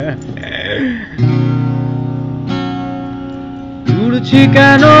উড়ছি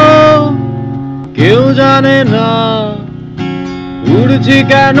কেন কেউ জানে না, উড়ছি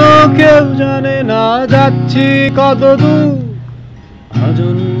কেন কেউ জানে না, যাচ্ছি কত দূর।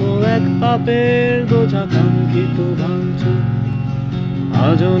 আজন্ম এক পাপের বোঝা কাঙ্ক্ষিত ভাঙচুর,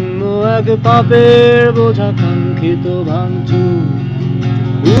 আজন্ম এক পাপের বোঝা কাঙ্ক্ষিত ভাঙচুর।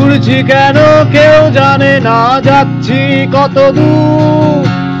 উড়ছি কেন কেউ জানে না, যাচ্ছি কত দূর।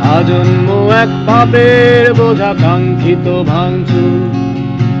 আজন্ম এক পাপের বোঝা কাঙ্ক্ষিত ভাঙচুর,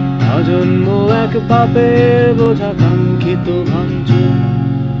 আজন্ম এক পাপের বোঝা কাঙ্ক্ষিত ভাঙচুর।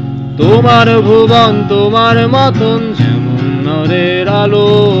 তোমার ভুবন তোমার মতন যেমন নরের আলো,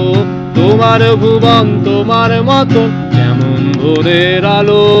 তোমার ভুবন তোমার মতন যেমন ভোরের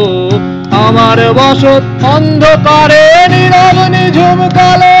আলো। আমার বসত অন্ধকারে নীরব নিঝুম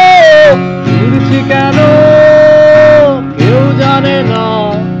কালো। উড়ছি কেন কেউ জানে না,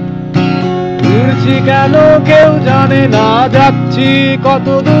 উড়ছি কেন কেউ জানে না, যাচ্ছি কত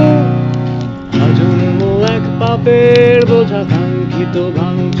দূর। আজন্ম এক পাপের বোঝা কাঙ্ক্ষিত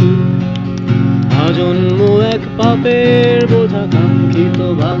ভাঙচুর, আজন্ম এক পাপের বোঝা কাঙ্ক্ষিত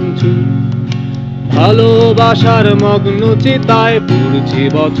ভাঙচুর। ভালোবাসার মগ্ন চিতায় পুড়ছি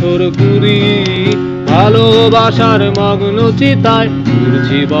বছর কুড়ি, ভালোবাসার মগ্ন চিতায়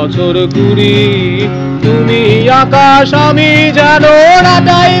পুড়ছি বছর কুড়ি। তুমি আকাশ আমি যেন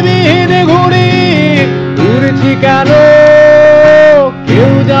রাজাই বিহীন ঘুড়ি। উড়ছি কেন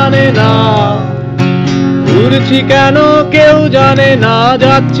কেউ জানে না, উড়ছি কেন কেউ জানে না,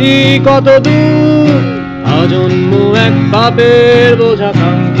 যাচ্ছি কত দূর। আজন্ম এক পাপের বোঝা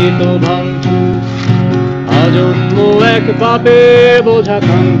কাঙ্ক্ষিত ভাঙচুর, আজন্ম এক পাপের বোঝা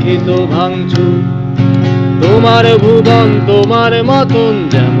কাঙ্ক্ষিত ভাঙচুর। তোমার ভুবন তোমার মতন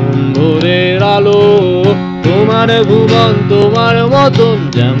যেমন ভোরের আলো, তোমার ভুবন তোমার মতন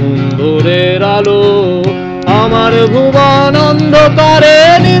যেমন ভোরের আলো। আমার ভুবন অন্ধকারে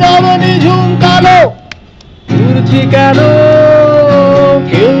নীরব নিঝুম কালো। উড়ছি কেন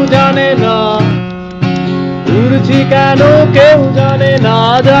কেউ জানে না, উড়ছি কেন কেউ জানে না,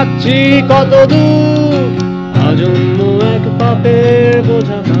 যাচ্ছি কত দূর। আজন্ম এক পাপের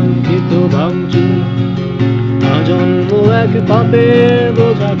বোঝা কাঙ্ক্ষিত ভাঙচুর, আজন্ম এক পাপের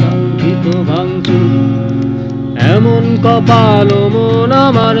বোঝা কাঙ্ক্ষিত ভাঙচুর। এমন কপাল মন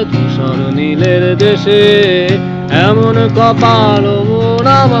আমার ধূসর নীলের দেশে, এমন কপাল মন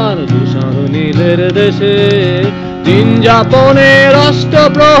আমার ধূসর নীলের দেশে। দিন যাপনের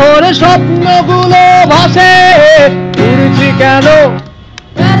অষ্টপ্রহর স্বপ্নগুলো ভাসে। উড়ছি কেন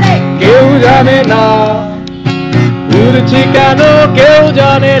কেউ জানে না, উড়ছি কেন কেউ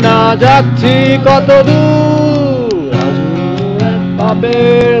জানে না, যাচ্ছি কত দূর। আজন্ম এক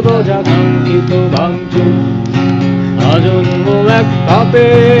পাপের বোঝা কাঙ্ক্ষিত ভাঙচুর, আজন্ম এক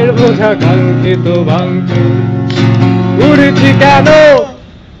পাপের বোঝা কাঙ্ক্ষিত ভাঙচুর। উড়ছি কেন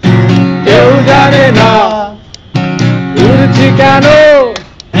কেউ জানে না, উড়ছি কেন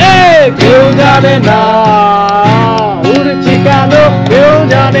কেউ জানে না, উড়ছি কেন কেউ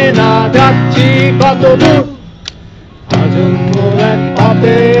জানে না, যাচ্ছি কত দূর। আজন্ম এক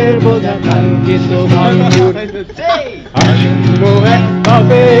পাপের বোঝা কাঙ্ক্ষিত ভাঙচুর, আজন্ম এক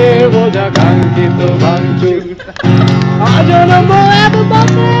পাপের বোঝা কাঙ্ক্ষিত ভাঙচুর। আজন্ম এক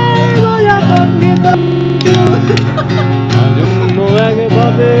পাপের বোঝা কাঙ্ক্ষিত ভাঙচুর, আজন্ম এক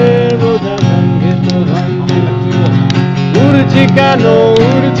পাপের বোঝা কাঙ্ক্ষিত ভাঙচুর। উড়ছি কেন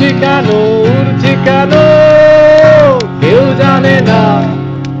উড়ছি কেন উড়ছি কেন কেউ জানে না,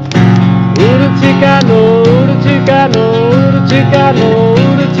 উড়ছি কেন উড়ছি কেন উড়ছি কেন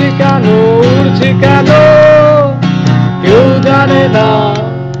উড়ছি কেন উড়ছি কেন কেউ জানে না,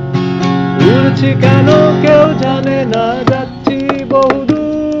 উড়ছি কেন কেউ জানে না, যাচ্ছি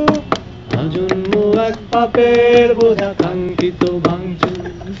বহুদূর। আজন্ম এক পাপের বোঝা কাঙ্ক্ষিত ভাঙচুর,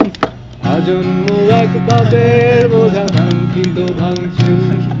 আজন্ম এক পাপের বোঝা কাঙ্ক্ষিত ভাঙচুর,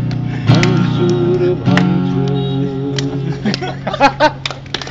 ভাঙচুর ভাঙচুর।